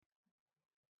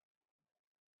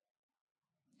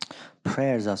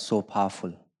Prayers are so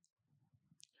powerful.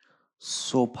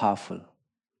 So powerful.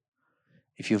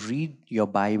 If you read your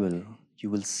Bible, you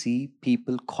will see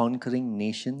people conquering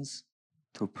nations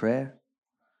through prayer,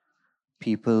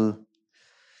 people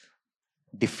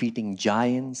defeating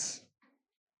giants,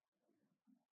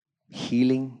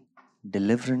 healing,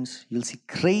 deliverance. You'll see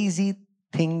crazy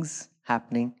things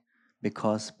happening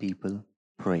because people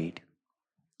prayed.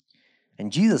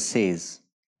 And Jesus says,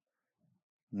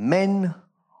 men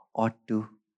ought to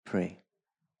pray.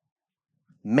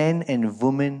 Men and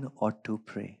women ought to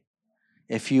pray.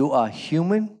 If you are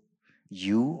human,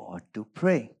 you ought to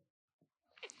pray.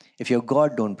 If you're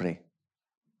God, don't pray.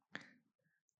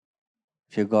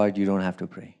 If you're God, you don't have to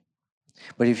pray.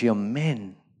 But if you're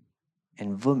men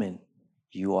and women,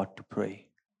 you ought to pray.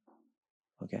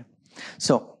 Okay?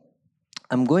 So,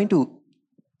 I'm going to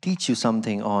teach you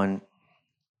something on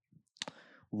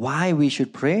why we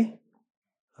should pray,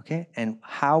 okay, and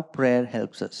how prayer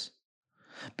helps us.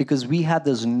 Because we have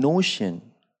this notion,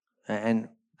 and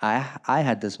I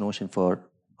had this notion for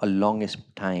a longest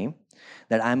time,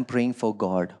 that I'm praying for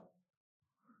God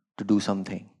to do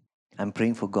something. I'm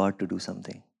praying for God to do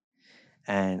something.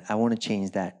 And I want to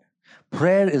change that.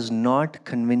 Prayer is not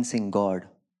convincing God,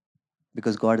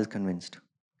 because God is convinced.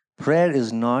 Prayer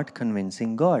is not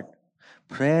convincing God.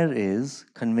 Prayer is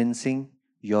convincing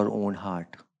your own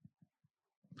heart.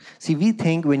 See, we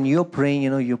think when you're praying,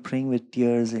 you're praying with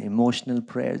tears, emotional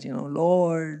prayers,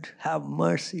 Lord, have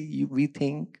mercy. We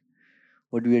think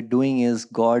what we are doing is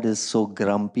God is so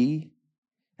grumpy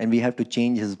and we have to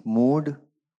change his mood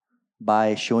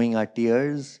by showing our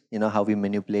tears, how we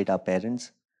manipulate our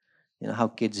parents. How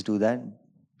kids do that.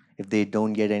 If they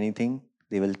don't get anything,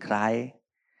 they will cry.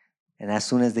 And as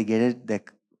soon as they get it,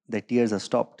 their tears are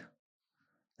stopped.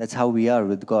 That's how we are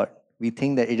with God. We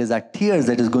think that it is our tears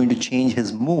that is going to change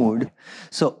his mood.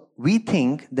 So we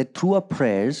think that through our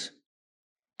prayers,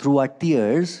 through our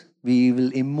tears, we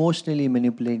will emotionally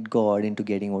manipulate God into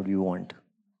getting what we want.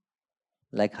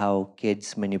 Like how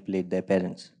kids manipulate their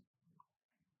parents.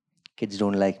 Kids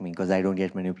don't like me because I don't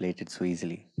get manipulated so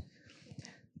easily.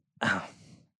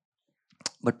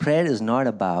 But prayer is not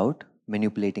about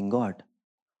manipulating God.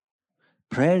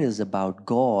 Prayer is about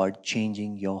God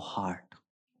changing your heart.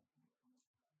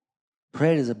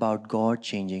 Prayer is about God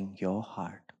changing your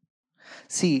heart.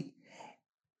 See,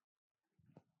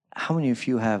 how many of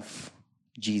you have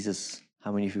Jesus?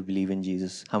 How many of you believe in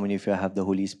Jesus? How many of you have the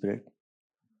Holy Spirit?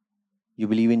 You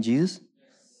believe in Jesus?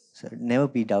 So never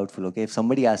be doubtful, okay? If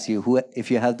somebody asks you if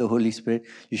you have the Holy Spirit,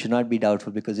 you should not be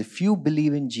doubtful, because if you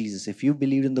believe in Jesus, if you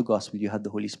believe in the gospel, you have the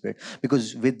Holy Spirit.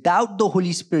 Because without the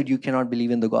Holy Spirit, you cannot believe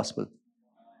in the gospel.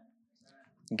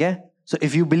 Okay? So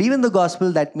if you believe in the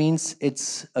gospel, that means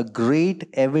it's a great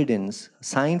evidence,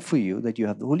 sign for you that you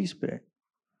have the Holy Spirit.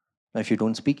 Now, if you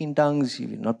don't speak in tongues,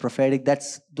 you're not prophetic,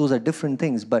 those are different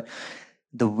things. But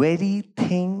the very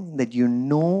thing that you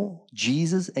know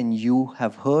Jesus and you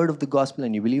have heard of the gospel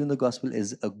and you believe in the gospel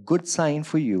is a good sign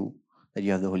for you that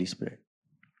you have the Holy Spirit.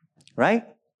 Right?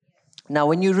 Now,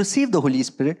 when you receive the Holy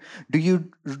Spirit, do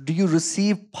you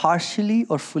receive partially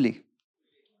or fully?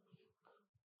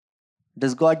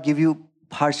 Does God give you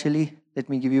partially? Let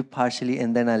me give you partially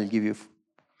and then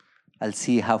I'll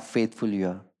see how faithful you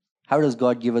are. How does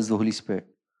God give us the Holy Spirit?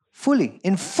 Fully,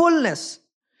 in fullness.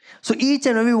 So each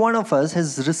and every one of us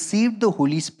has received the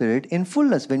Holy Spirit in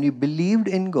fullness. When we believed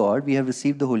in God, we have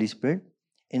received the Holy Spirit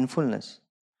in fullness.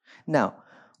 Now,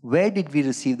 where did we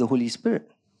receive the Holy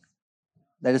Spirit?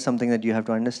 That is something that you have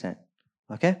to understand.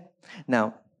 Okay?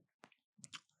 Now,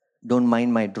 don't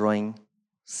mind my drawing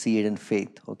seed and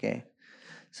faith, okay?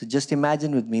 So just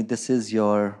imagine with me, this is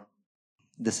your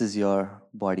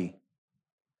body.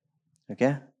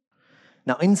 Okay?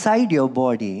 Now, inside your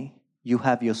body, you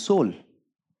have your soul.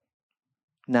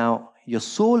 Now, your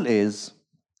soul is,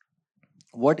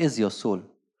 what is your soul?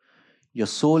 Your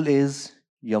soul is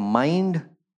your mind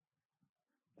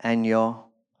and your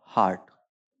heart.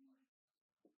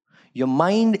 Your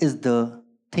mind is the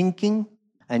thinking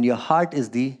and your heart is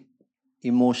the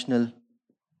emotional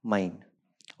mind.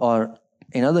 Or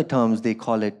in other terms, they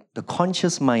call it the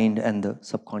conscious mind and the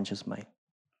subconscious mind.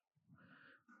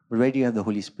 But where do you have the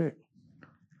Holy Spirit?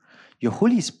 Your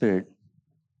Holy Spirit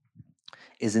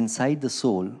is inside the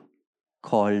soul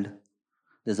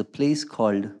there's a place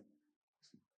called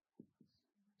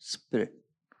spirit,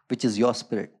 which is your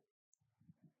spirit.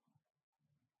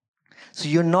 So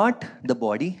you're not the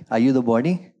body. Are you the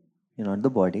body? You're not the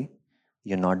body.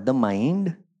 You're not the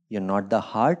mind. You're not the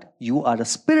heart. You are a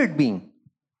spirit being.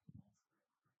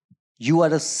 You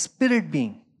are a spirit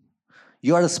being.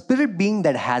 You are a spirit being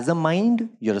that has a mind.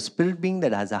 You're a spirit being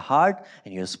that has a heart.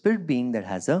 And you're a spirit being that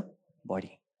has a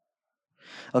body.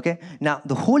 Okay? Now,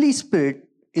 the Holy Spirit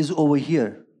is over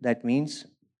here. That means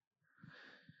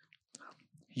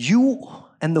you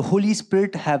and the Holy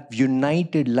Spirit have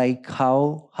united like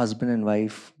how husband and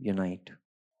wife unite.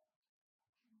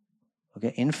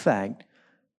 Okay? In fact,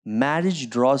 marriage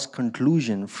draws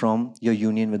conclusion from your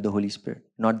union with the Holy Spirit,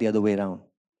 not the other way around.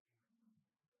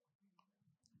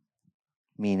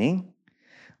 Meaning,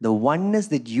 the oneness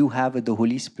that you have with the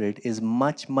Holy Spirit is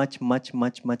much, much, much,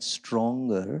 much, much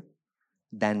stronger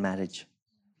than marriage.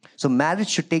 So marriage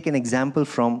should take an example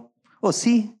from, oh,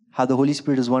 see how the Holy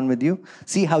Spirit is one with you.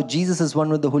 See how Jesus is one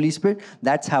with the Holy Spirit.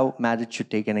 That's how marriage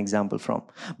should take an example from.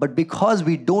 But because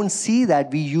we don't see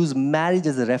that, we use marriage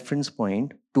as a reference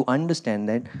point to understand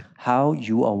that how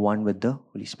you are one with the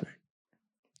Holy Spirit.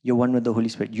 You're one with the Holy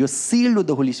Spirit. You're sealed with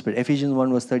the Holy Spirit. Ephesians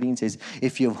 1 verse 13 says,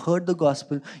 if you have heard the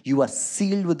gospel, you are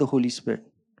sealed with the Holy Spirit.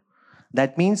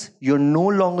 That means you're no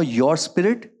longer your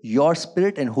spirit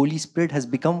and Holy Spirit has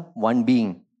become one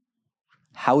being.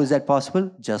 How is that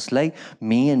possible? Just like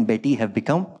me and Betty have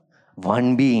become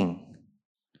one being.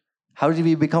 How did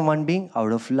we become one being?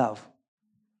 Out of love.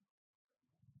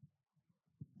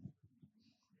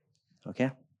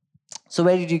 Okay? So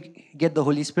where did you get the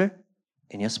Holy Spirit?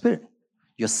 In your spirit.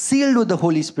 You're sealed with the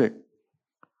Holy Spirit.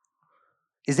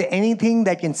 Is there anything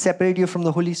that can separate you from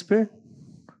the Holy Spirit?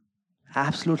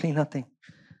 Absolutely nothing.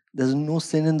 There's no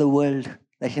sin in the world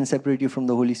that can separate you from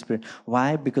the Holy Spirit.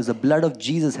 Why? Because the blood of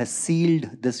Jesus has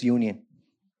sealed this union.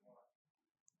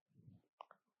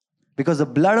 Because the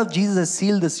blood of Jesus has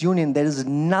sealed this union, there is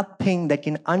nothing that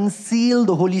can unseal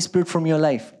the Holy Spirit from your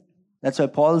life. That's why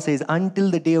Paul says, until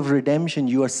the day of redemption,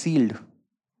 you are sealed.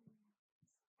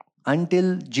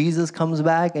 Until Jesus comes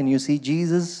back and you see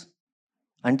Jesus,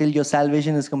 until your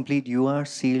salvation is complete, you are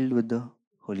sealed with the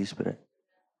Holy Spirit.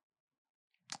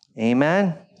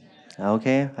 Amen?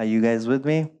 Okay, are you guys with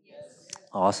me? Yes.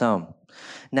 Awesome.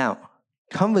 Now,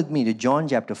 come with me to John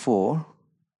chapter 4.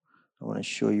 I want to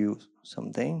show you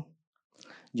something.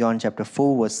 John chapter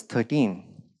 4 verse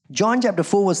 13. John chapter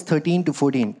 4 verse 13 to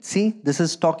 14. See, this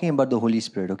is talking about the Holy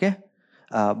Spirit, okay?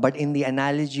 But in the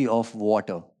analogy of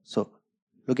water. So,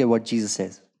 look at what Jesus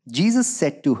says. Jesus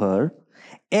said to her,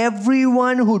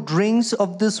 everyone who drinks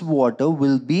of this water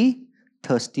will be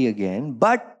thirsty again,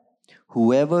 but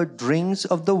whoever drinks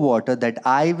of the water that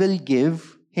I will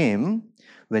give him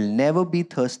will never be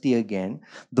thirsty again.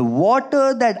 The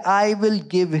water that I will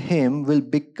give him will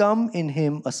become in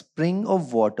him a spring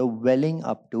of water welling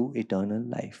up to eternal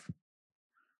life.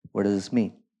 What does this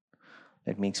mean?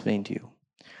 Let me explain to you.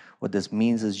 What this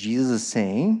means is Jesus is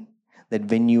saying that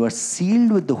when you are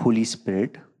sealed with the Holy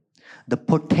Spirit, the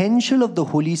potential of the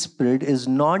Holy Spirit is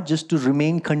not just to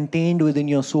remain contained within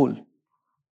your soul.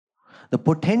 The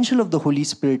potential of the Holy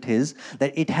Spirit is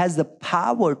that it has the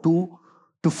power to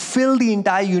fill the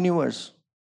entire universe.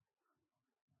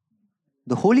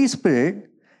 The Holy Spirit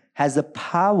has the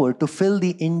power to fill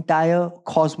the entire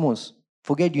cosmos.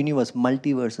 Forget universe,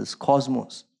 multiverses,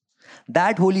 cosmos.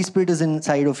 That Holy Spirit is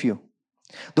inside of you.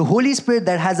 The Holy Spirit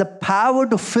that has the power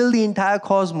to fill the entire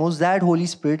cosmos, that Holy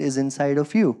Spirit is inside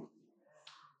of you.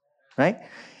 Right?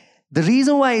 The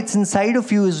reason why it's inside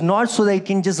of you is not so that it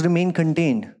can just remain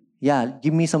contained. Yeah,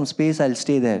 give me some space, I'll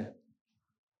stay there.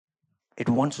 It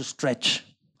wants to stretch.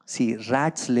 See,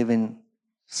 rats live in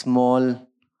small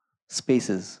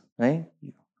spaces, right?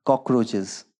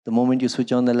 Cockroaches. The moment you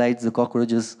switch on the lights, the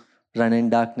cockroaches run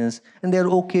in darkness, and they're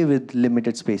okay with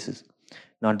limited spaces.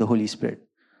 Not the Holy Spirit.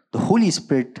 The Holy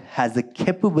Spirit has the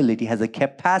capability, has the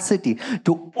capacity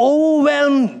to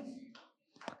overwhelm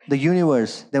the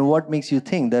universe. Then what makes you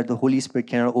think that the Holy Spirit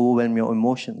cannot overwhelm your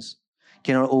emotions,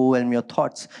 cannot overwhelm your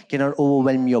thoughts, cannot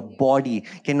overwhelm your body,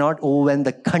 cannot overwhelm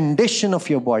the condition of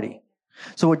your body?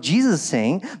 So what Jesus is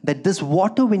saying, that this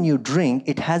water when you drink,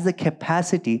 it has the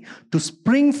capacity to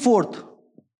spring forth.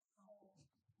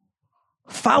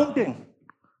 Fountain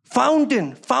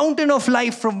of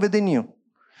life from within you.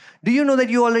 Do you know that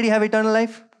you already have eternal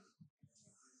life?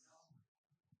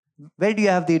 Where do you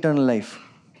have the eternal life?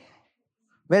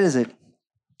 Where is it?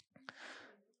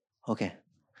 Okay.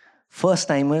 First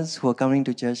timers who are coming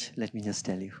to church, let me just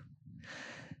tell you.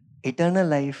 Eternal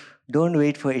life, don't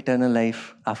wait for eternal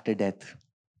life after death.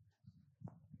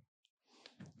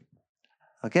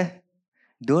 Okay?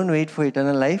 Don't wait for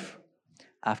eternal life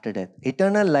after death.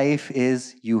 Eternal life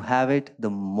is you have it the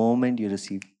moment you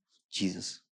receive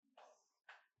Jesus.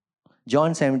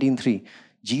 John 17:3.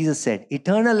 Jesus said,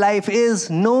 eternal life is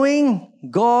knowing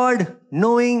God,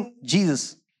 knowing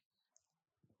Jesus.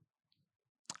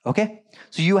 Okay?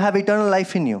 So you have eternal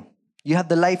life in you. You have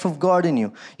the life of God in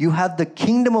you. You have the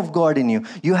kingdom of God in you.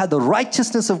 You have the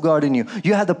righteousness of God in you.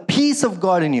 You have the peace of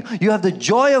God in you. You have the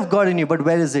joy of God in you. But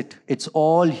where is it? It's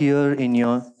all here in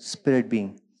your spirit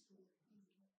being.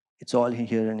 It's all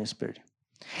here in your spirit.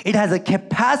 It has a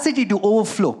capacity to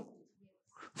overflow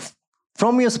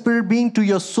from your spirit being to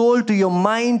your soul, to your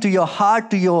mind, to your heart,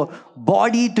 to your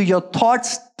body, to your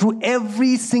thoughts, to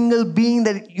every single being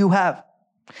that you have.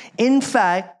 In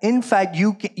fact,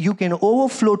 you can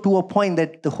overflow to a point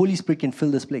that the Holy Spirit can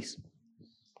fill this place.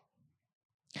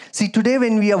 See, today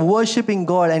when we are worshiping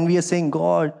God and we are saying,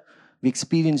 God, we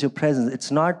experience your presence,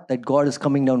 it's not that God is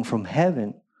coming down from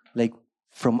heaven, like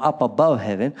from up above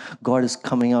heaven. God is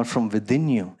coming out from within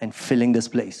you and filling this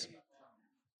place.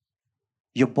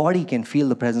 Your body can feel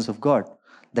the presence of God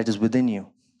that is within you.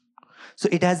 So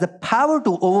it has the power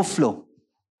to overflow.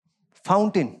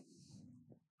 Fountain.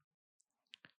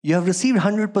 You have received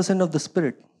 100% of the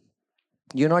Spirit.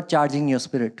 You're not charging your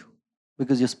spirit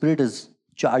because your spirit is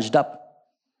charged up.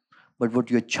 But what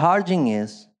you're charging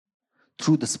is,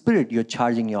 through the Spirit, you're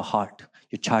charging your heart.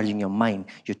 You're charging your mind.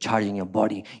 You're charging your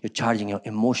body. You're charging your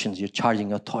emotions. You're charging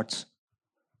your thoughts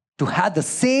to have the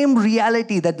same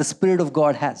reality that the Spirit of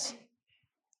God has.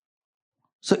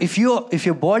 So if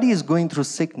your body is going through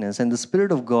sickness and the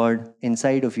Spirit of God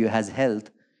inside of you has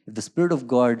health, if the Spirit of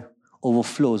God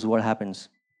overflows, what happens?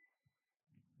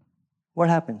 What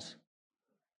happens?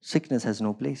 Sickness has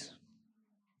no place.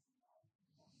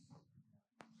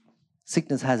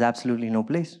 Sickness has absolutely no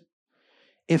place.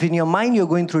 If in your mind you're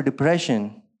going through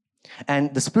depression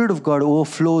and the Spirit of God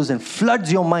overflows and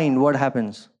floods your mind, what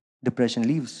happens? Depression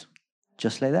leaves.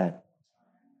 Just like that.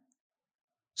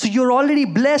 So you're already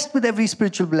blessed with every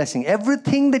spiritual blessing.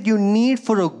 Everything that you need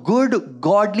for a good,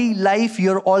 godly life,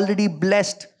 you're already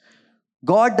blessed.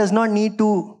 God does not need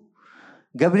to,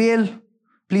 Gabriel,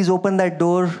 please open that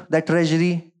door, that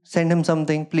treasury, send him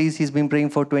something, please. He's been praying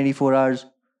for 24 hours.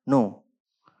 No.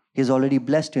 He's already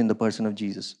blessed you in the person of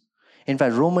Jesus. In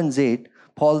fact, Romans 8,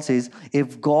 Paul says,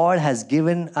 if God has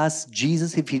given us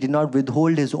Jesus, if he did not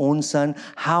withhold his own son,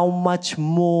 how much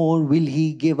more will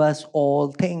he give us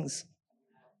all things?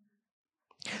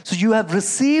 So you have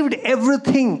received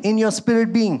everything in your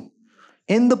spirit being.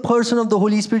 In the person of the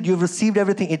Holy Spirit, you've received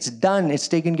everything. It's done. It's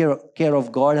taken care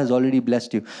of. God has already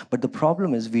blessed you. But the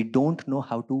problem is we don't know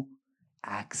how to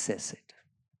access it.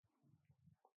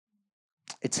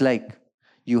 It's like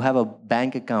you have a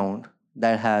bank account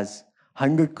that has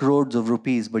 100 crores of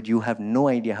rupees, but you have no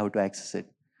idea how to access it.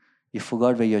 You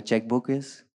forgot where your checkbook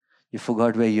is. You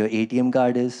forgot where your ATM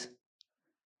card is.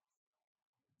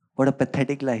 What a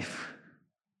pathetic life.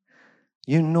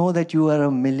 You know that you are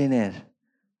a millionaire,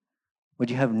 but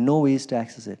you have no ways to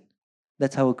access it.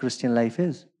 That's how a Christian life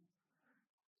is.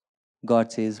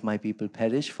 God says, my people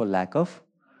perish for lack of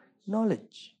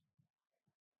knowledge.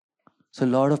 So a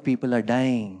lot of people are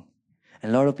dying.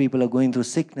 And a lot of people are going through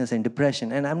sickness and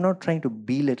depression. And I'm not trying to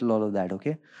belittle all of that,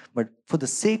 okay? But for the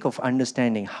sake of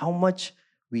understanding how much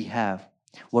we have,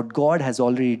 what God has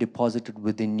already deposited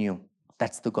within you,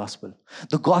 that's the gospel.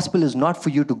 The gospel is not for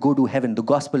you to go to heaven. The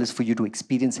gospel is for you to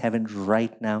experience heaven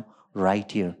right now,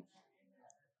 right here.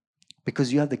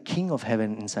 Because you have the King of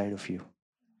heaven inside of you.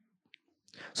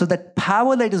 So that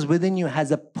power that is within you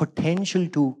has a potential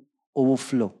to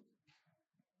overflow.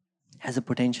 Has a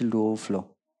potential to overflow.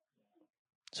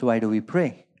 So why do we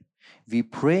pray? We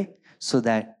pray so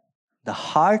that the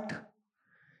heart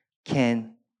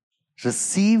can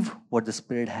receive what the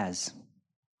Spirit has.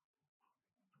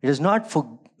 It is not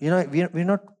for, we're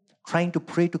not trying to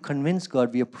pray to convince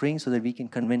God. We are praying so that we can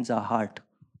convince our heart.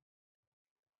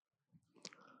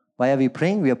 Why are we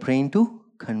praying? We are praying to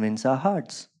convince our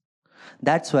hearts.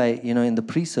 That's why, in the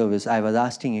pre-service, I was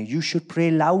asking you should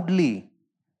pray loudly.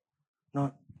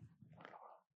 No.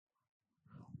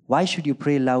 Why should you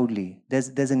pray loudly?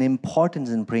 There's an importance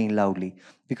in praying loudly.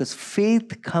 Because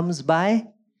faith comes by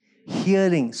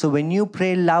hearing. So when you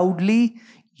pray loudly,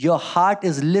 your heart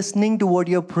is listening to what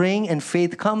you're praying and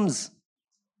faith comes.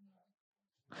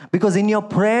 Because in your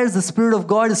prayers, the Spirit of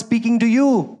God is speaking to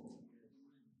you.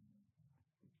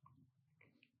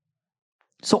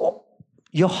 So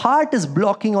your heart is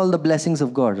blocking all the blessings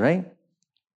of God, right?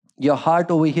 Your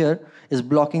heart over here is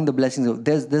blocking the blessings of God.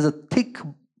 There's a thick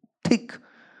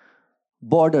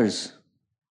borders.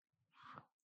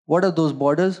 What are those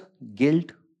borders?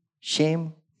 Guilt,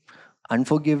 shame,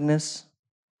 unforgiveness,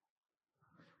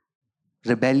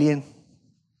 rebellion.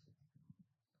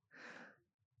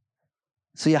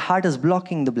 So your heart is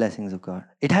blocking the blessings of God.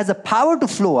 It has a power to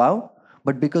flow out,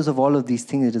 but because of all of these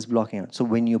things, it is blocking out. So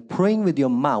when you're praying with your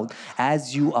mouth,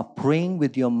 as you are praying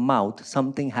with your mouth,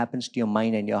 something happens to your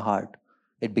mind and your heart.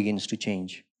 It begins to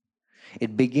change.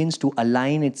 It begins to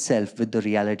align itself with the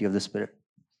reality of the Spirit.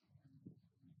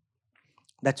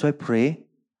 That's why pray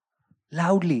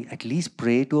loudly. At least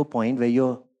pray to a point where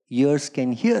your ears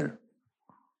can hear.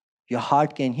 Your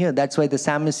heart can hear. That's why the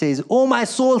psalmist says, "Oh, my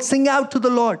soul, sing out to the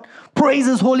Lord. Praise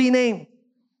His holy name.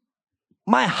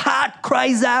 My heart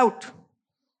cries out."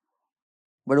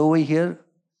 But over here,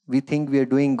 we think we are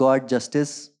doing God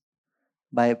justice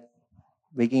by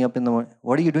waking up in the morning.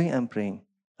 What are you doing? I'm praying.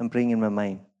 I'm praying in my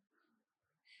mind.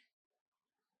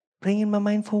 Praying in my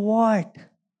mind for what?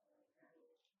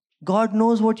 God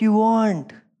knows what you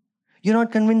want. You're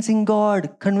not convincing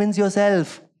God. Convince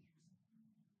yourself.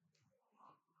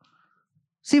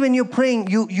 See, when you're praying,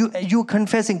 you're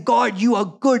confessing, "God, you are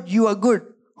good, you are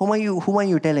good." Whom are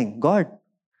you telling? God.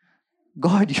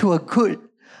 God, you are good.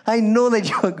 I know that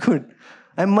you are good.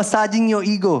 I'm massaging your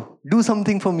ego. Do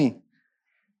something for me.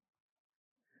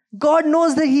 God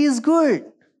knows that He is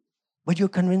good. But you're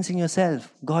convincing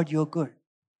yourself, "God, you're good.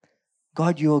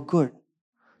 God, you are good."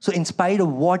 So in spite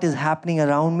of what is happening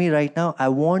around me right now, I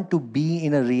want to be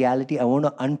in a reality. I want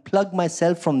to unplug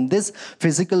myself from this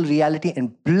physical reality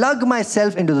and plug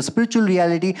myself into the spiritual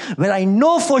reality where I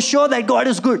know for sure that God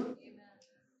is good.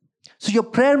 So your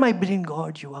prayer might be,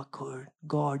 "God, you are good.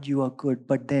 God, you are good."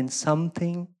 But then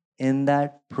something in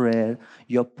that prayer,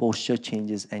 your posture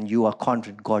changes and you are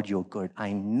confident, "God, you're good.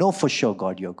 I know for sure,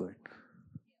 God, you're good."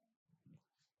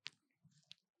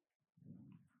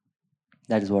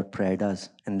 That is what prayer does.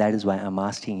 And that is why I'm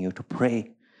asking you to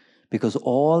pray. Because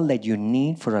all that you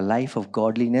need for a life of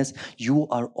godliness, you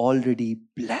are already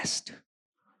blessed.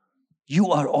 You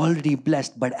are already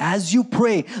blessed. But as you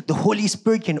pray, the Holy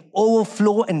Spirit can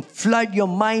overflow and flood your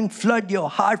mind, flood your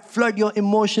heart, flood your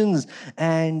emotions,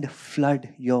 and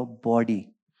flood your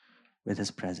body with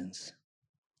His presence.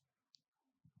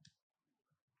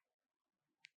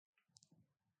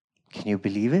 Can you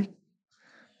believe it?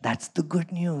 That's the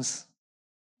good news.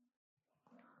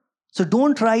 So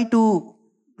don't try to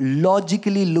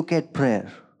logically look at prayer.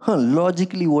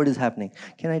 Logically, what is happening?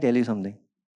 Can I tell you something?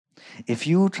 If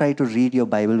you try to read your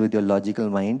Bible with your logical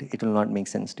mind, it will not make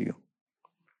sense to you.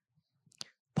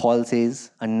 Paul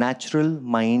says, a natural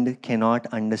mind cannot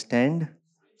understand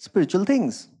spiritual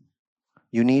things.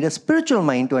 You need a spiritual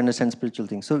mind to understand spiritual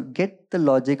things. So get the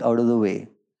logic out of the way.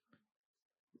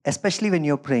 Especially when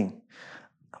you're praying.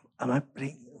 Am I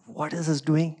praying? What is this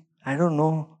doing? I don't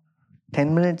know.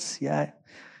 10 minutes? Yeah.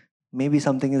 Maybe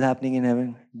something is happening in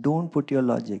heaven. Don't put your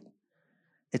logic.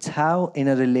 It's how in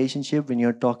a relationship, when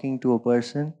you're talking to a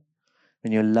person,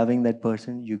 when you're loving that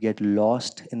person, you get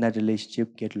lost in that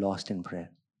relationship, get lost in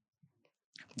prayer.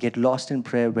 Get lost in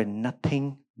prayer where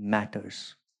nothing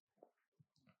matters.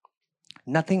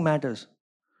 Nothing matters.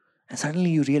 And suddenly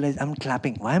you realize, I'm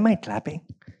clapping. Why am I clapping?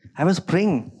 I was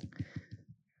praying.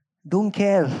 Don't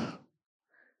care.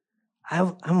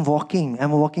 I'm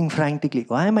walking frantically.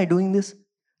 Why am I doing this?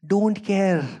 Don't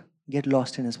care. Get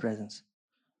lost in His presence.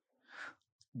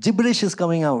 Gibberish is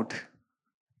coming out.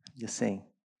 Just saying.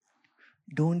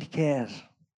 Don't care.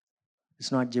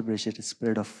 It's not gibberish, it is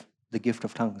spirit of the gift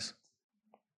of tongues.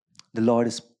 The Lord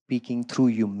is speaking through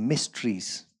you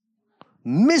mysteries.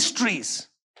 Mysteries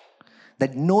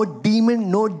that no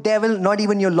demon, no devil, not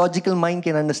even your logical mind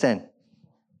can understand.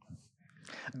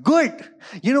 Good.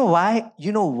 You know why?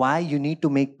 You know why you need to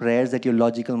make prayers that your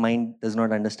logical mind does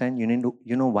not understand?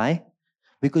 You know why?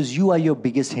 Because you are your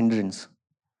biggest hindrance.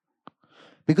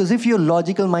 Because if your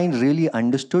logical mind really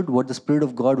understood what the Spirit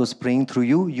of God was praying through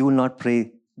you, you will not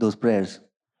pray those prayers.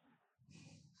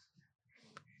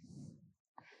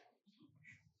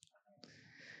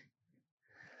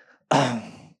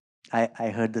 I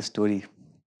heard the story.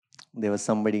 There was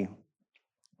somebody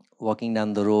walking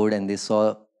down the road and they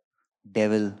saw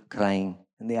devil crying.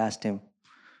 And they asked him,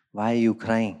 "Why are you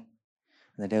crying?"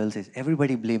 And the devil says,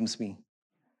 "Everybody blames me.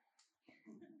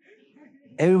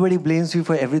 Everybody blames me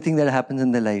for everything that happens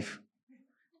in their life.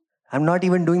 I'm not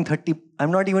even doing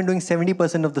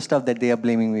 70% of the stuff that they are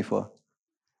blaming me for.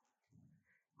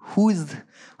 Who is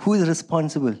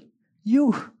responsible?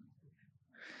 You.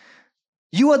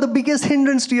 You are the biggest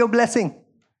hindrance to your blessing.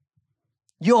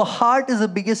 Your heart is the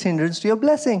biggest hindrance to your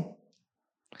blessing.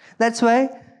 That's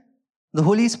why the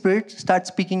Holy Spirit starts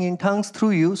speaking in tongues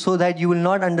through you so that you will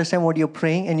not understand what you're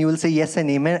praying and you will say yes and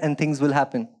amen and things will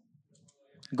happen.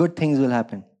 Good things will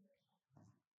happen.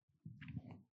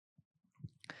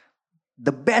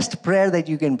 The best prayer that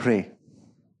you can pray,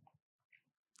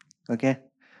 okay,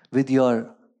 with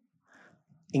your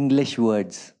English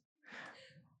words,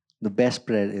 the best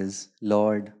prayer is,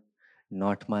 "Lord,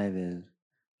 not my will,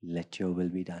 let your will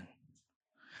be done."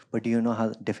 But do you know how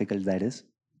difficult that is?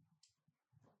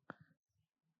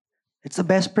 It's the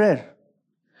best prayer.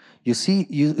 You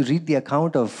read the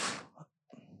account of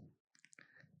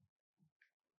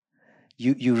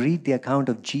you read the account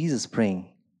of Jesus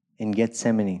praying in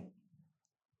Gethsemane,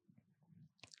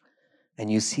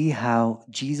 and you see how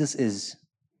Jesus is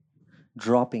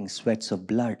dropping sweats of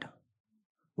blood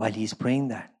while he's praying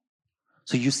that.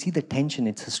 So you see the tension,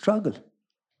 it's a struggle.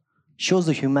 Shows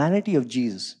the humanity of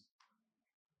Jesus.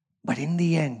 But in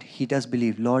the end, he does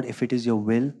believe, Lord, if it is your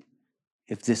will,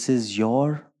 if this is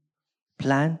your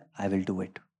plan, I will do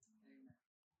it.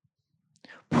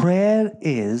 Prayer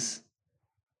is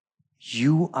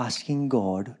you asking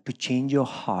God to change your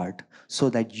heart so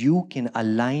that you can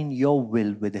align your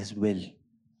will with his will.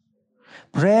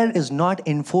 Prayer is not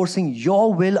enforcing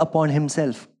your will upon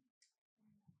himself.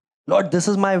 Lord, this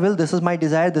is my will, this is my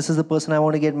desire, this is the person I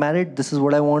want to get married, this is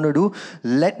what I want to do.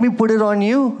 Let me put it on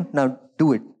you. Now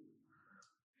do it.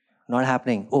 Not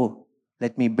happening. Oh,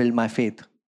 let me build my faith.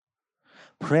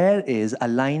 Prayer is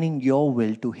aligning your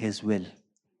will to his will.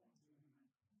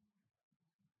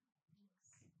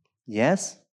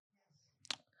 Yes?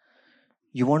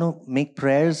 You want to make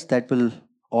prayers that will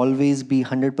always be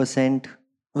 100%,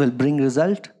 will bring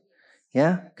result?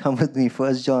 Yeah? Come with me.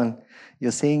 1 John.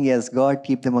 You're saying yes. God,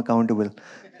 keep them accountable.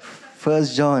 1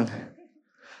 John.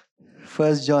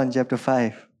 1 John chapter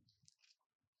 5.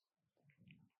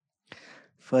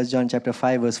 1 John chapter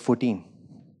 5 verse 14.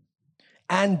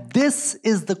 And this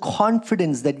is the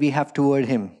confidence that we have toward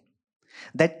him,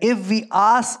 that if we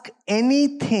ask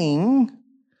anything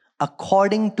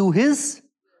according to his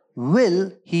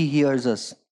will, he hears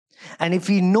us. And if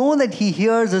we know that he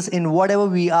hears us in whatever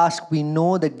we ask, we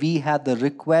know that we have the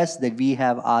request that we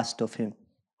have asked of him.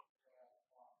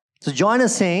 So John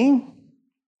is saying,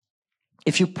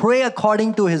 if you pray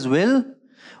according to his will,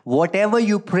 whatever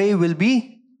you pray will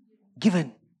be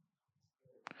given.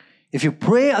 If you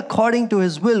pray according to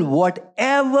his will,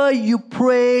 whatever you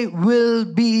pray will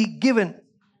be given.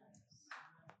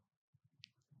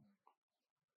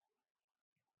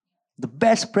 The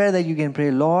best prayer that you can pray,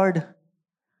 Lord,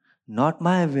 not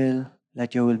my will,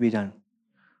 let your will be done.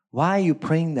 Why are you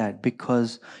praying that?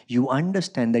 Because you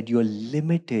understand that you are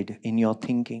limited in your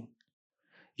thinking.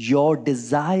 Your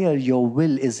desire, your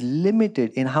will is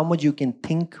limited in how much you can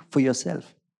think for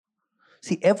yourself.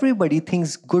 See, everybody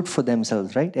thinks good for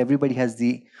themselves, right? Everybody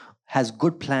has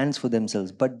good plans for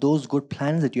themselves. But those good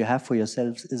plans that you have for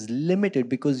yourselves is limited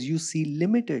because you see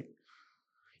limited.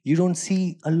 You don't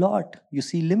see a lot. You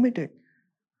see limited.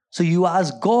 So you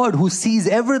ask God who sees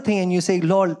everything and you say,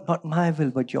 Lord, not my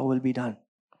will, but your will be done.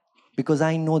 Because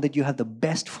I know that you have the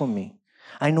best for me.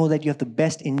 I know that you have the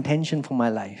best intention for my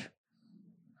life.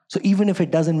 So even if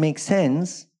it doesn't make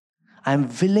sense, I'm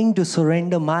willing to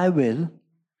surrender my will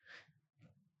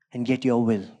and get your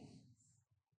will.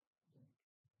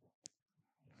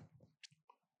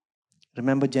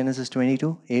 Remember Genesis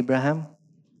 22, Abraham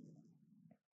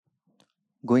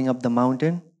going up the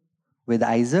mountain with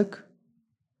Isaac?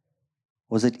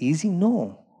 Was it easy?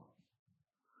 No.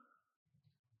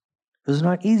 It was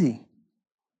not easy.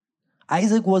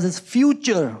 Isaac was his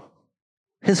future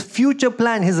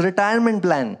plan, his retirement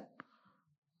plan.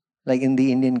 Like in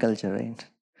the Indian culture, right?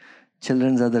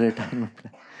 Children's are the retirement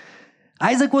plan.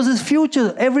 Isaac was his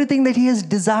future. Everything that he has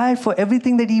desired for,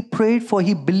 everything that he prayed for,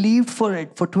 he believed for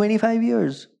it for 25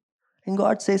 years. And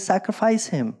God says, sacrifice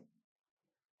him.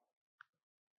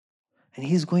 And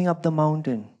he's going up the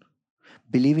mountain,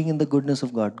 believing in the goodness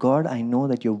of God. God, I know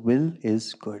that your will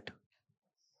is good.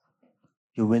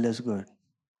 Your will is good.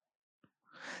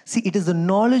 See, it is the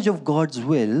knowledge of God's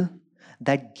will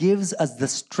that gives us the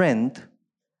strength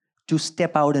to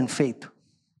step out in faith.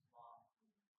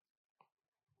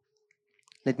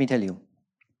 Let me tell you,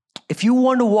 if you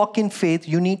want to walk in faith,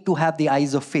 you need to have the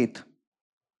eyes of faith.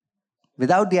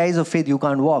 Without the eyes of faith, you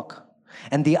can't walk.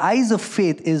 And the eyes of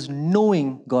faith is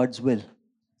knowing God's will.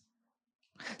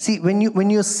 See, when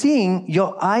you're seeing,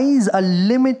 your eyes are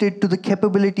limited to the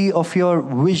capability of your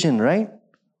vision, right?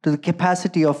 To the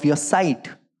capacity of your sight.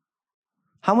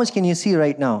 How much can you see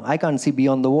right now? I can't see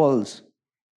beyond the walls.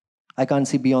 I can't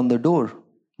see beyond the door.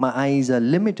 My eyes are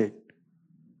limited.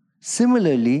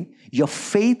 Similarly, your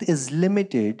faith is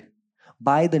limited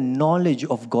by the knowledge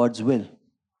of God's will.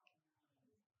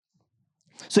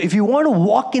 So if you want to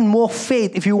walk in more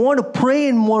faith, if you want to pray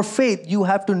in more faith, you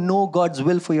have to know God's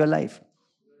will for your life.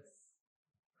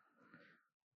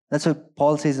 That's what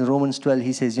Paul says in Romans 12.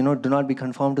 He says, do not be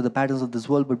conformed to the patterns of this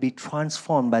world, but be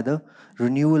transformed by the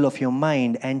renewal of your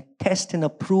mind and test and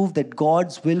approve that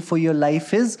God's will for your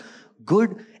life is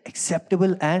good,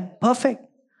 acceptable, and perfect.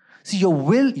 See, your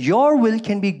will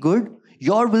can be good,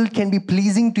 your will can be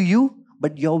pleasing to you,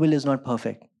 but your will is not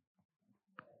perfect.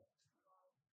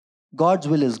 God's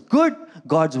will is good,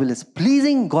 God's will is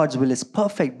pleasing, God's will is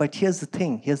perfect. But here's the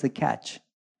thing, here's the catch.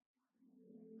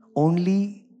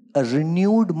 Only a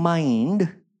renewed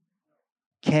mind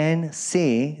can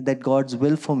say that God's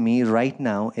will for me right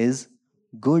now is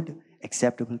good,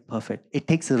 acceptable, perfect. It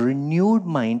takes a renewed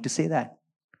mind to say that.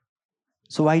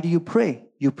 So why do you pray?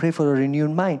 You pray for a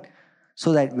renewed mind.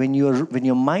 So that when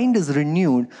your mind is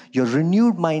renewed, your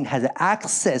renewed mind has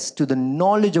access to the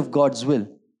knowledge of God's will.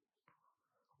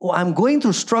 Oh, I'm going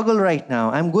through struggle right now.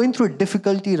 I'm going through a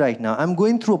difficulty right now. I'm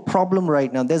going through a problem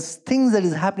right now. There's things that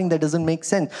is happening that doesn't make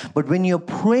sense. But when you're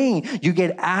praying, you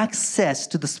get access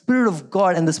to the Spirit of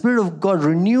God, and the Spirit of God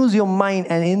renews your mind,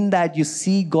 and in that you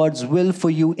see God's will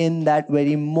for you in that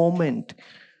very moment.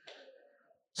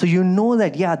 So you know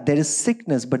that, yeah, there is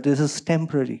sickness, but this is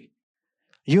temporary.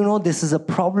 You know this is a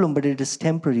problem, but it is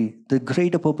temporary. The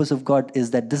greater purpose of God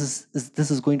is that this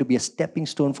is going to be a stepping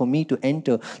stone for me to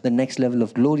enter the next level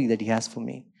of glory that He has for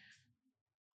me.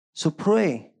 So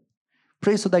pray.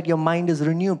 Pray so that your mind is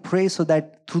renewed. Pray so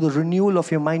that through the renewal of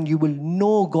your mind, you will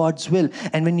know God's will.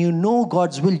 And when you know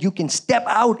God's will, you can step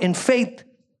out in faith.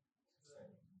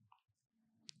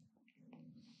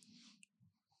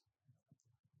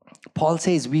 Paul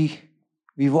says we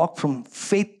walk from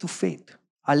faith to faith.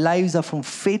 Our lives are from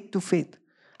faith to faith.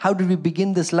 How did we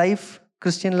begin this life,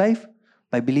 Christian life?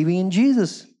 By believing in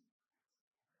Jesus.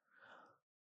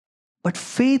 But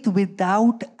faith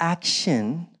without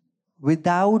action,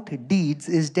 without deeds,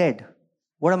 is dead.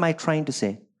 What am I trying to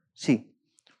say? See,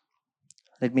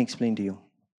 let me explain to you.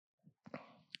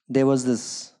 There was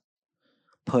this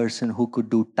person who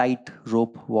could do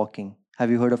tightrope walking.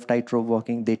 Have you heard of tightrope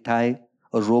walking? They tie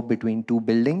a rope between two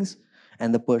buildings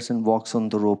and the person walks on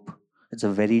the rope. It's a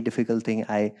very difficult thing.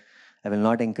 I will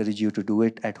not encourage you to do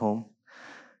it at home.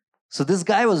 So this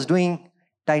guy was doing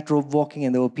tightrope walking,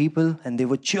 and there were people and they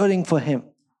were cheering for him.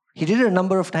 He did it a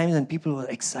number of times and people were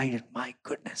excited. My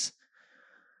goodness.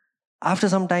 After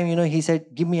some time, he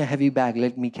said, give me a heavy bag,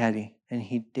 let me carry. And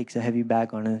he takes a heavy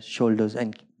bag on his shoulders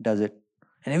and does it.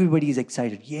 And everybody is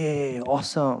excited. Yay,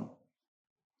 awesome.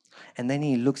 And then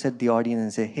he looks at the audience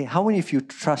and says, hey, how many of you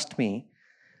trust me?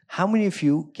 How many of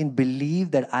you can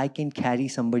believe that I can carry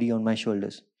somebody on my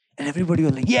shoulders? And everybody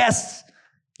was like, yes,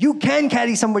 you can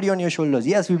carry somebody on your shoulders.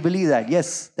 Yes, we believe that.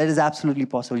 Yes, that is absolutely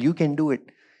possible. You can do it.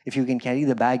 If you can carry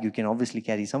the bag, you can obviously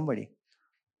carry somebody.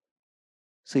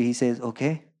 So he says,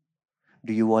 okay,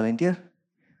 do you volunteer?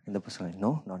 And the person is like,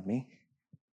 no, not me.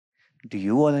 Do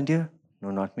you volunteer?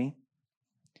 No, not me.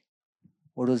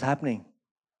 What was happening?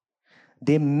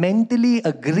 They mentally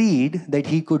agreed that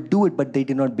he could do it, but they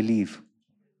did not believe.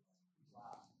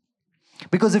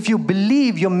 Because if you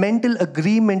believe, your mental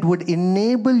agreement would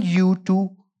enable you to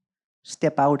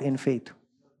step out in faith.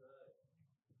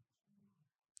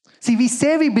 See, we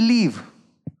say we believe.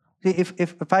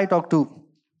 If I talk to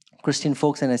Christian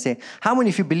folks and I say, how many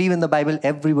of you believe in the Bible?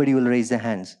 Everybody will raise their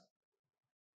hands.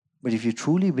 But if you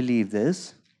truly believe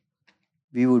this,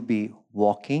 we would be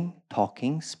walking,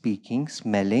 talking, speaking,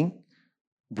 smelling,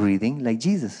 breathing like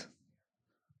Jesus.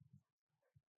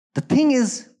 The thing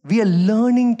is, we are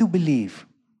learning to believe.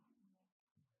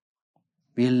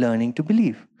 We are learning to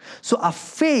believe. So our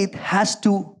faith has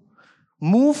to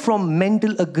move from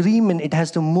mental agreement. It has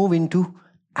to move into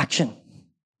action.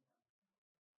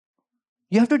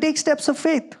 You have to take steps of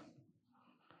faith.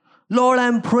 Lord,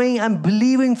 I'm praying, I'm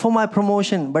believing for my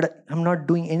promotion, but I'm not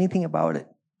doing anything about it.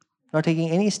 Not taking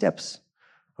any steps.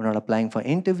 I'm not applying for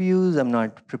interviews. I'm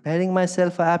not preparing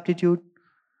myself for aptitude.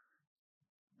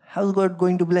 How's God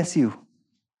going to bless you?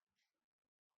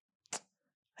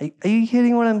 Are you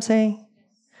hearing what I'm saying?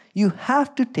 You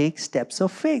have to take steps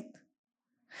of faith.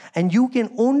 And you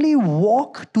can only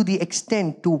walk to the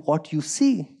extent to what you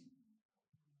see.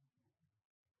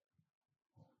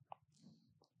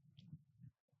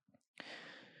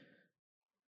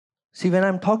 See, when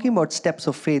I'm talking about steps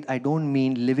of faith, I don't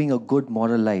mean living a good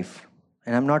moral life.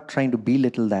 And I'm not trying to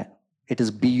belittle that. It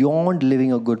is beyond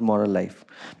living a good moral life.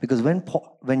 Because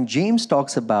when James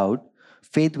talks about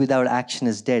faith without action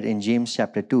is dead in James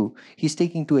chapter 2, he's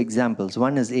taking two examples.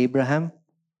 One is Abraham,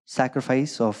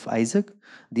 sacrifice of Isaac.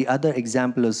 The other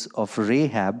example is of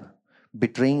Rahab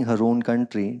betraying her own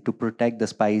country to protect the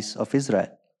spies of Israel.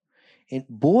 In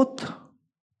both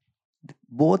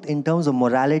in terms of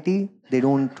morality, they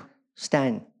don't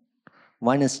stand.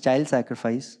 One is child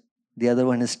sacrifice, the other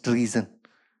one is treason.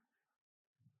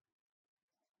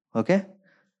 Okay?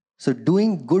 So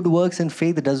doing good works in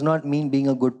faith does not mean being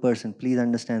a good person. Please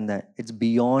understand that. It's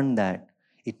beyond that.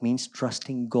 It means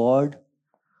trusting God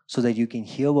so that you can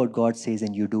hear what God says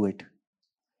and you do it.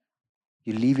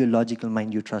 You leave your logical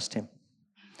mind, you trust Him.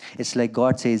 It's like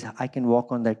God says, I can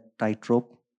walk on that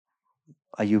tightrope.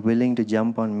 Are you willing to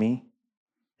jump on me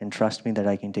and trust me that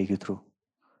I can take you through?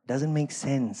 Doesn't make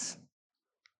sense.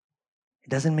 It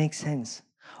doesn't make sense.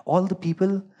 All the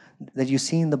people that you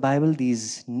see in the Bible,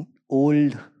 these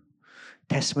Old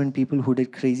Testament people who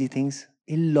did crazy things,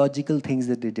 illogical things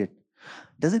that they did.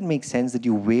 Does it make sense that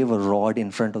you wave a rod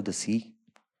in front of the sea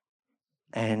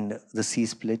and the sea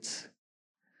splits?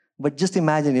 But just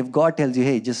imagine if God tells you,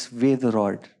 hey, just wave the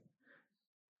rod.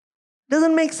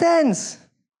 Doesn't make sense.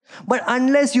 But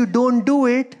unless you don't do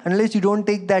it, unless you don't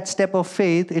take that step of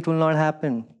faith, it will not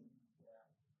happen.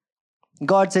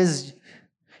 God says,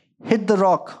 hit the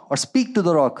rock or speak to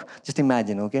the rock. Just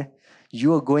imagine, okay?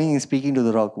 You are going and speaking to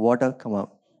the rock. Water, come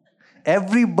out.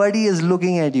 Everybody is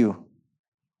looking at you.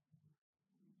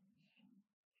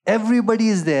 Everybody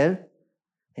is there.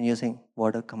 And you're saying,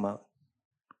 water, come out.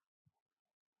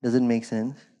 Does it make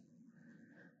sense?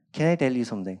 Can I tell you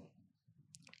something?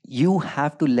 You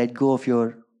have to let go of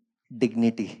your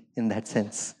dignity in that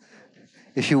sense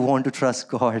if you want to trust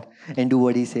God and do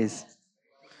what He says.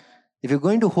 If you're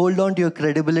going to hold on to your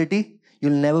credibility,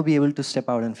 you'll never be able to step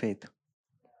out in faith.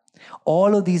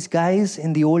 All of these guys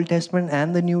in the Old Testament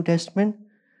and the New Testament,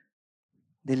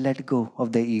 they let go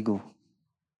of their ego.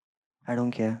 I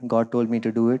don't care. God told me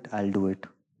to do it, I'll do it.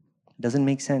 Doesn't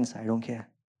make sense, I don't care.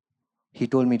 He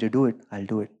told me to do it, I'll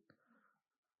do it.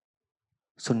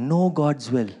 So know God's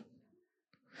will.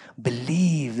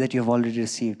 Believe that you have already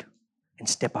received and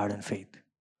step out in faith.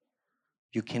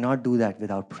 You cannot do that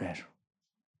without prayer.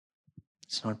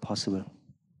 It's not possible.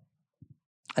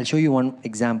 I'll show you one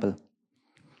example.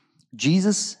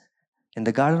 Jesus in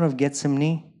the Garden of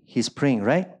Gethsemane, he's praying,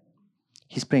 right?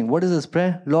 He's praying. What is his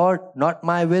prayer? Lord, not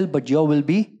my will, but your will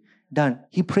be done.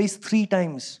 He prays 3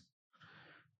 times.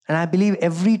 And I believe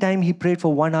every time he prayed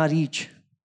for 1 hour each.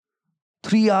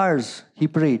 3 hours he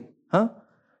prayed.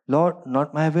 Lord,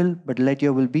 not my will, but let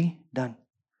your will be done.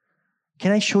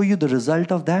 Can I show you the result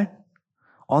of that?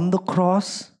 On the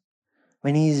cross,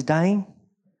 when he is dying,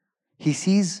 he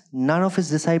sees none of his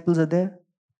disciples are there.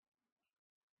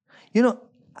 You know,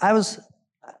 I was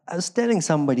telling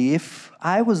somebody, if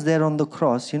I was there on the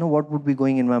cross, you know what would be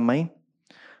going in my mind?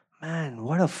 Man,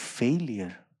 what a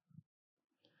failure.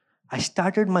 I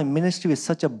started my ministry with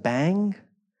such a bang,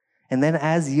 and then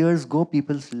as years go,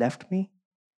 people left me.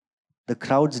 The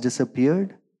crowds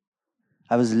disappeared.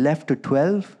 I was left to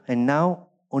 12, and now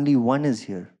only 1 is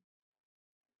here.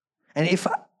 And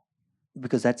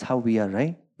because that's how we are,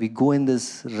 right? We go in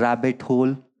this rabbit hole,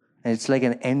 and it's like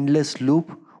an endless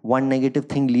loop, one negative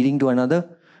thing leading to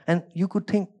another. And you could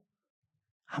think,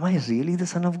 am I really the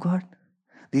Son of God?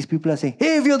 These people are saying,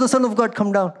 hey, if you're the Son of God,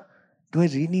 come down. Do I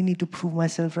really need to prove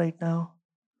myself right now?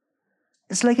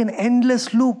 It's like an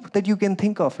endless loop that you can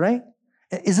think of, right?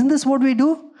 Isn't this what we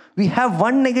do? We have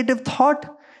one negative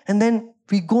thought, and then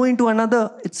we go into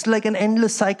another. It's like an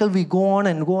endless cycle. We go on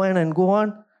and go on and go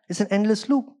on. It's an endless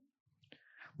loop.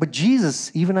 But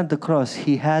Jesus, even at the cross,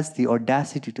 he has the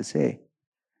audacity to say,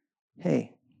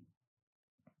 hey,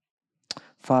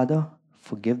 Father,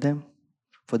 forgive them,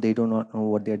 for they do not know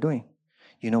what they're doing.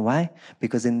 You know why?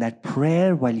 Because in that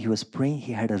prayer, while he was praying,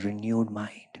 he had a renewed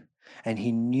mind. And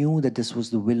he knew that this was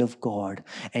the will of God.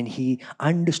 And he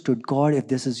understood, God, if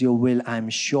this is your will, I'm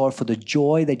sure for the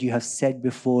joy that you have set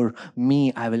before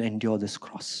me, I will endure this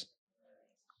cross.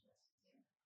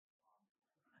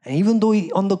 And even though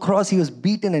on the cross, he was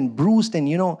beaten and bruised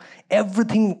and,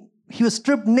 everything, he was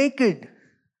stripped naked.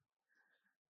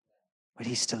 But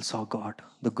he still saw God,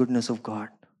 the goodness of God.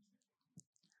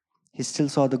 He still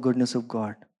saw the goodness of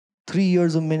God. 3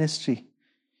 years of ministry.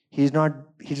 He did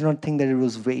not think that it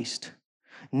was waste.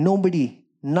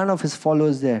 None of his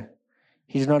followers there,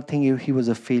 he did not think he was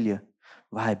a failure.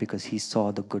 Why? Because he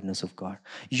saw the goodness of God.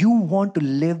 You want to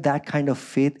live that kind of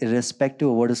faith irrespective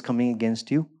of what is coming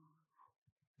against you?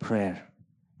 Prayer.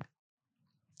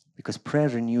 Because prayer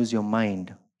renews your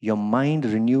mind. Your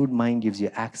renewed mind gives you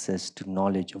access to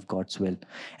knowledge of God's will.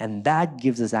 And that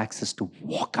gives us access to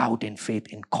walk out in faith,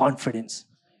 in confidence.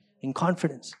 In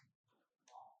confidence.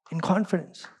 In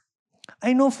confidence.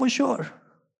 I know for sure.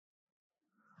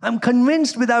 I'm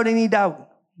convinced without any doubt.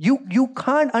 You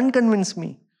can't unconvince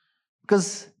me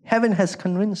because heaven has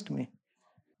convinced me.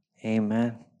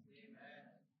 Amen.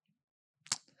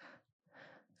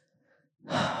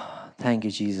 Thank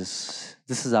you, Jesus.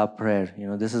 This is our prayer.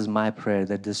 This is my prayer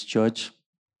that this church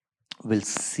will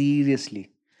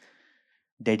seriously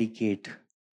dedicate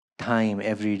time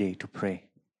every day to pray.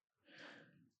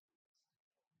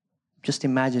 Just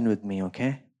imagine with me,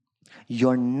 okay?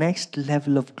 Your next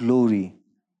level of glory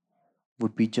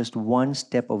would be just one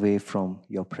step away from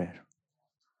your prayer.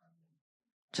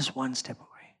 Just one step away.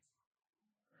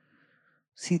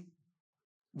 See,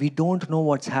 we don't know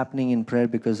what's happening in prayer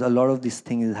because a lot of these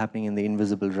things is happening in the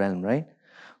invisible realm, right?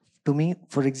 To me,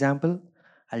 for example,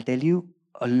 I'll tell you,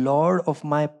 a lot of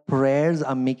my prayers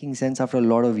are making sense after a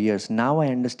lot of years. Now I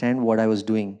understand what I was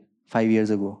doing 5 years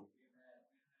ago.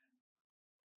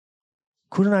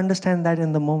 Couldn't understand that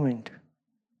in the moment.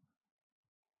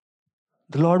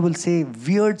 The Lord will say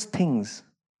weird things.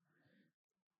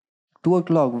 2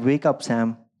 o'clock, wake up,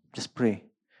 Sam, just pray.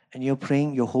 And you're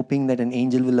praying, you're hoping that an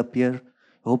angel will appear,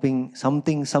 hoping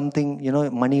something,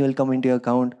 money will come into your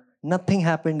account. Nothing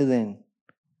happened then.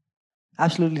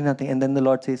 Absolutely nothing. And then the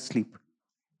Lord says, sleep.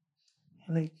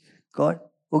 You're like, God,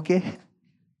 okay.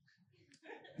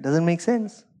 Doesn't make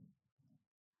sense.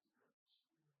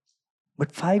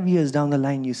 But 5 years down the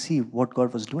line, you see what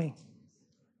God was doing.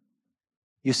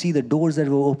 You see the doors that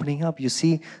were opening up. You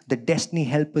see the destiny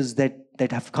helpers that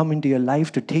have come into your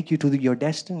life to take you to your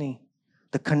destiny.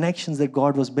 The connections that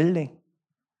God was building.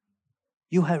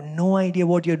 You have no idea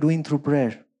what you're doing through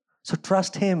prayer. So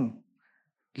trust Him.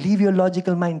 Leave your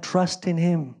logical mind. Trust in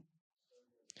Him.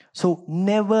 So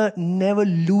never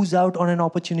lose out on an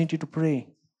opportunity to pray.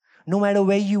 No matter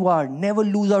where you are, never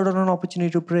lose out on an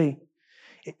opportunity to pray.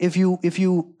 If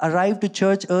you arrive to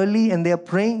church early and they are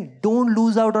praying, don't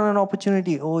lose out on an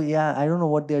opportunity. Oh yeah, I don't know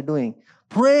what they're doing.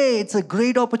 Pray. It's a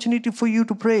great opportunity for you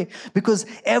to pray, because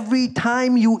every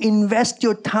time you invest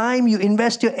your time, you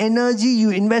invest your energy,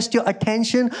 you invest your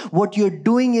attention, what you're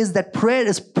doing is that prayer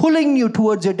is pulling you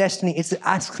towards your destiny. It's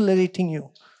accelerating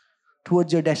you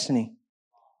towards your destiny.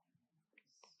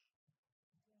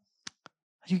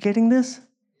 Are you getting this?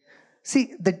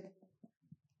 See,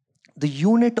 the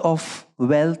unit of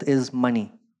wealth is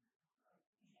money,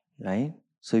 right?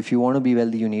 So if you want to be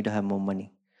wealthy, you need to have more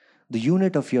money. The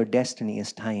unit of your destiny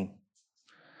is time.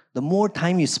 The more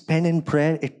time you spend in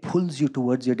prayer, it pulls you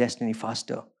towards your destiny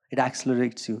faster. It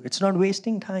accelerates you. It's not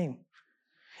wasting time.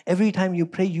 Every time you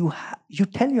pray, you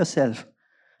tell yourself,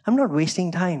 I'm not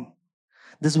wasting time.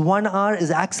 This 1 hour is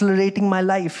accelerating my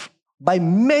life by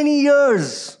many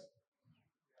years.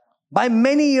 By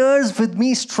many years with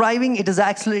me striving, it is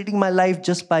accelerating my life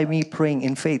just by me praying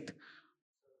in faith.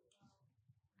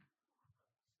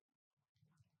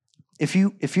 If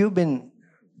you've been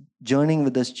journeying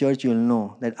with this church, you'll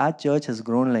know that our church has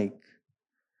grown like,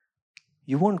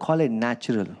 you won't call it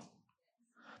natural.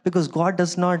 Because God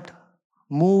does not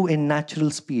move in natural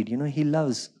speed. He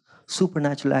loves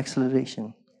supernatural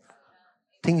acceleration.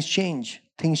 Things change.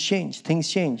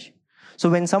 So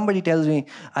when somebody tells me,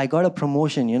 I got a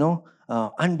promotion,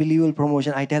 unbelievable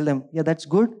promotion, I tell them, yeah, that's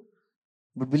good,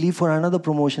 but believe for another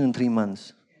promotion in 3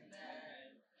 months.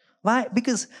 Why?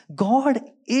 Because God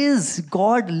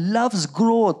loves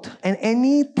growth, and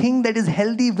anything that is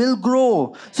healthy will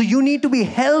grow. So you need to be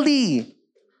healthy.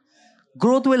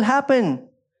 Growth will happen.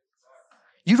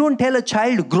 You don't tell a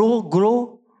child,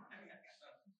 grow.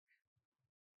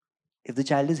 If the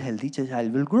child is healthy, the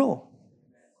child will grow.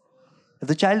 If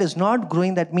the child is not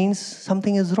growing, that means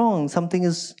something is wrong, something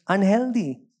is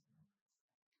unhealthy.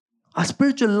 Our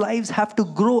spiritual lives have to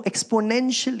grow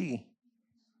exponentially.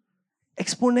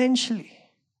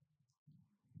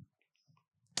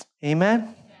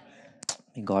 Amen?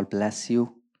 May God bless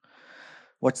you.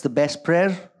 What's the best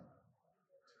prayer?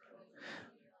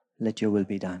 Let your will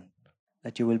be done.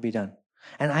 Let your will be done.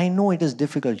 And I know it is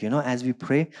difficult, as we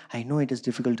pray, I know it is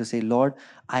difficult to say, Lord,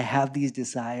 I have these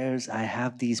desires, I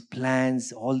have these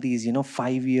plans, all these,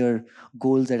 5-year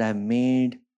goals that I've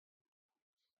made.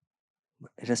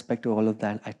 Irrespective of all of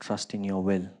that, I trust in your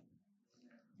will.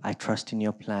 I trust in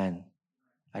your plan.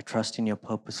 I trust in your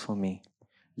purpose for me.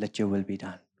 Let your will be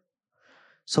done.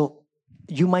 So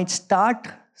you might start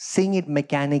saying it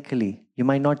mechanically. You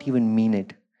might not even mean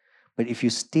it. But if you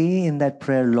stay in that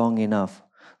prayer long enough,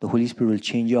 the Holy Spirit will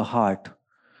change your heart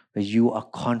where you are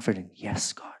confident.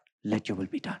 Yes, God, let your will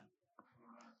be done.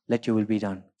 Let your will be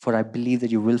done. For I believe that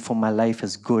your will for my life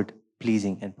is good,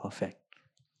 pleasing, and perfect.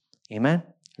 Amen?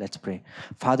 Let's pray.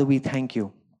 Father, we thank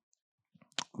you.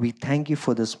 We thank you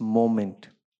for this moment.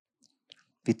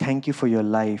 We thank you for your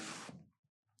life.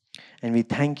 And we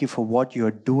thank you for what you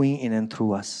are doing in and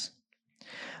through us.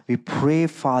 We pray,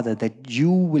 Father, that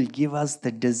you will give us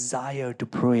the desire to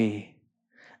pray,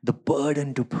 the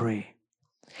burden to pray,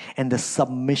 and the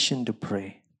submission to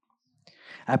pray.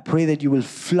 I pray that you will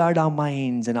flood our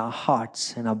minds and our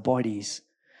hearts and our bodies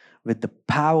with the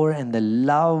power and the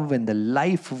love and the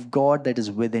life of God that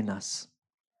is within us.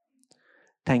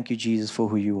 Thank you, Jesus, for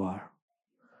who you are.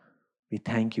 We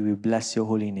thank you. We bless your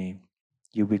holy name.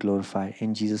 You be glorified.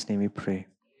 In Jesus' name we pray.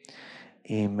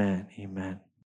 Amen. Amen.